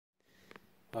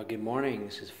Well, good morning.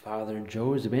 This is Father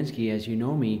Joe Zabinski, as you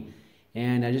know me,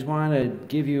 and I just want to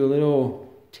give you a little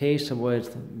taste of what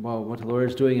the Lord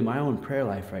is doing in my own prayer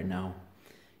life right now.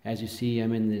 As you see,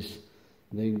 I'm in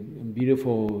the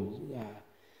beautiful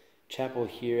chapel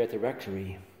here at the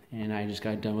rectory, and I just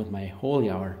got done with my holy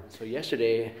hour. So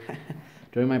yesterday,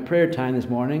 during my prayer time this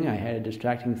morning, I had a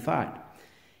distracting thought.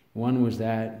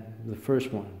 The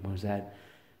first one was that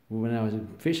when I was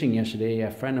fishing yesterday,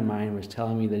 a friend of mine was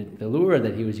telling me that the lure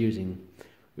that he was using,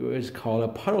 it was called a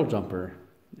puddle jumper.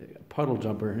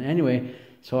 Anyway,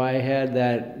 so I had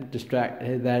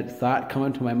that thought come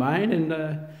into my mind,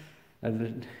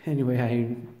 and anyway,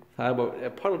 I thought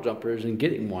about puddle jumpers and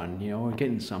getting one, or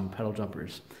getting some puddle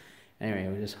jumpers. Anyway, it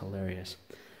was just hilarious.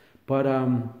 But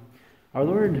our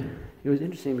Lord, it was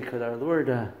interesting because our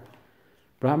Lord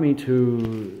brought me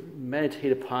to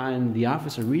meditate upon the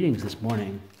office of readings this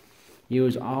morning. It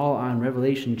was all on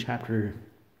Revelation chapter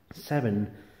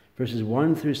 7, verses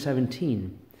 1 through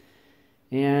 17.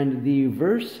 And the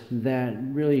verse that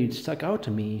really stuck out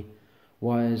to me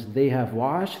was, "They have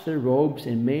washed their robes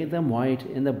and made them white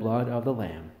in the blood of the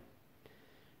Lamb."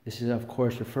 This is, of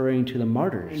course, referring to the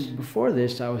martyrs. And before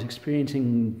this, I was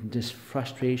experiencing this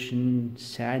frustration,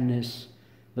 sadness,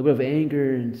 a little bit of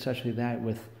anger and such like that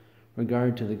with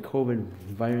regard to the COVID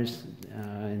virus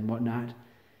and whatnot.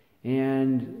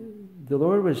 And the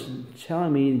Lord was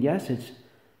telling me, yes,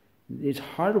 it's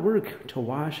hard work to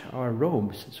wash our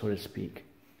robes, so to speak,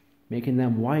 making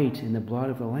them white in the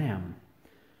blood of the Lamb.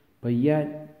 But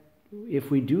yet, if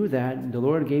we do that, the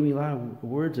Lord gave me a lot of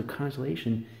words of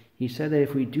consolation. He said that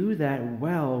if we do that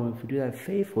well, if we do that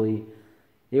faithfully,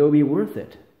 it will be worth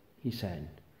it, he said.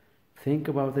 Think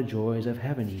about the joys of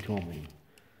heaven, he told me.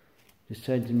 He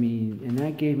said to me, and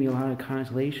that gave me a lot of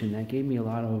consolation. That gave me a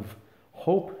lot of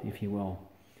hope, if you will.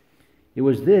 It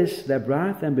was this that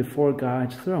brought them before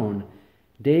God's throne.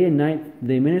 Day and night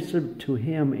they ministered to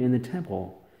him in the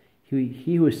temple.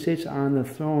 He who sits on the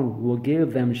throne will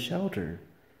give them shelter.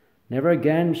 Never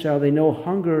again shall they know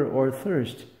hunger or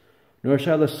thirst, nor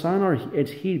shall the sun or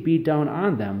its heat beat down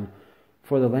on them,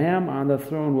 for the Lamb on the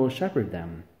throne will shepherd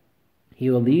them. He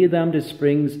will lead them to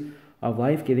springs of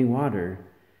life-giving water,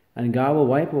 and God will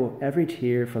wipe every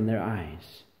tear from their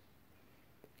eyes.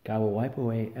 God will wipe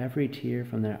away every tear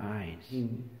from their eyes.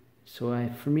 So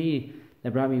for me,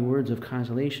 that brought me words of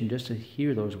consolation just to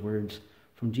hear those words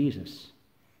from Jesus.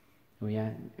 Oh yeah.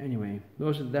 Anyway,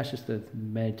 that's just the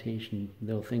meditation,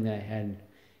 little thing that I had in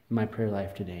my prayer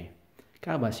life today.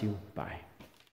 God bless you. Bye.